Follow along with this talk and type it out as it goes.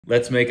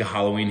Let's make a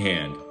Halloween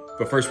hand.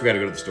 But first we gotta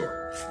go to the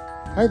store.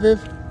 Hi,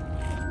 Viv.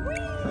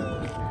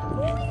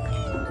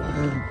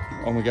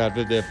 Oh my God,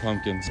 Viv, they have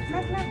pumpkins. Look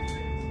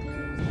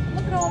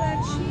at all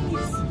that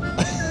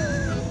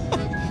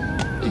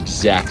cheese.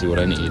 Exactly what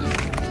I need.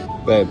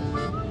 Babe,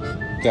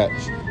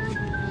 catch.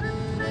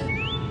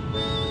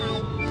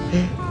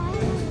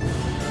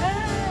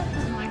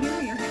 My hand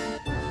or your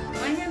hand?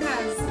 My hand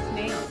has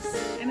nails,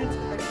 and it's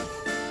pretty.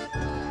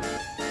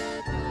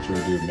 Should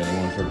we do a mini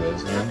one for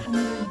Viv's hand?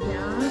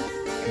 Yeah.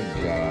 Good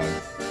job.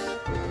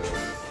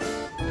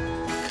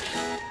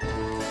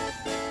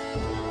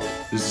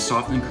 This is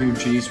softened cream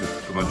cheese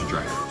with a bunch of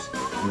dry herbs.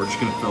 And we're just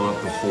gonna fill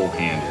up the whole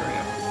hand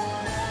area.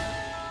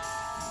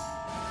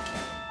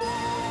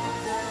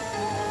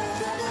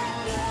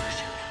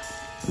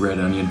 Red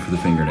onion for the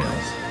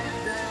fingernails.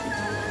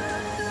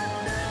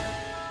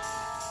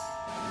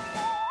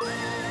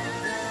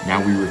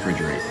 Now we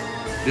refrigerate.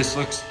 This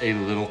looks a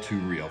little too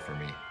real for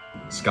me.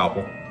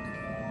 Scalpel.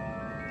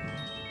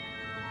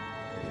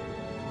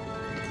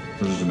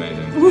 This is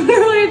amazing.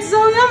 Literally, it's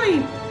so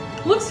yummy.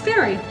 Looks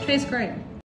scary. Tastes great.